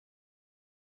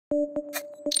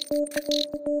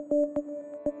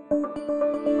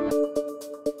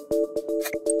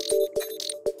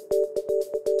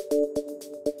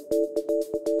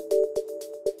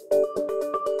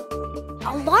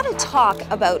A lot of talk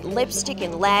about lipstick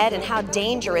and lead and how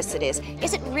dangerous it is.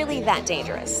 Is it really that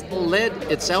dangerous? Well, lead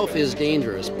itself is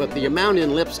dangerous, but the amount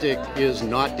in lipstick is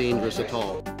not dangerous at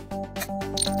all.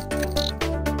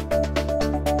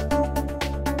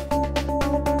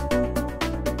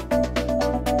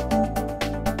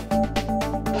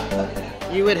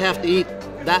 You would have to eat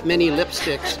that many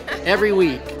lipsticks every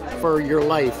week for your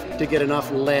life to get enough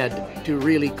lead to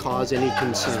really cause any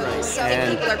concern. So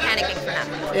people are panicking for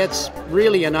nothing. It's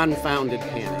really an unfounded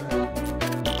panic.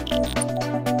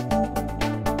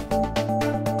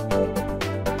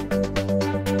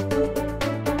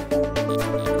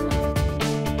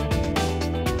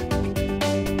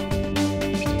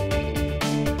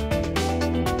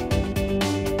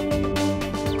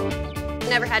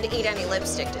 Never had to eat any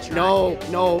lipstick to try.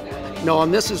 No,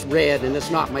 and this is red, and it's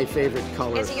not my favorite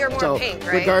color. You're more pink,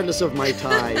 right? Regardless of my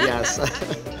tie, yes.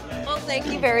 Well, thank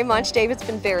you very much, Dave. It's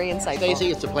been very insightful.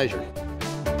 Stacey, it's a pleasure.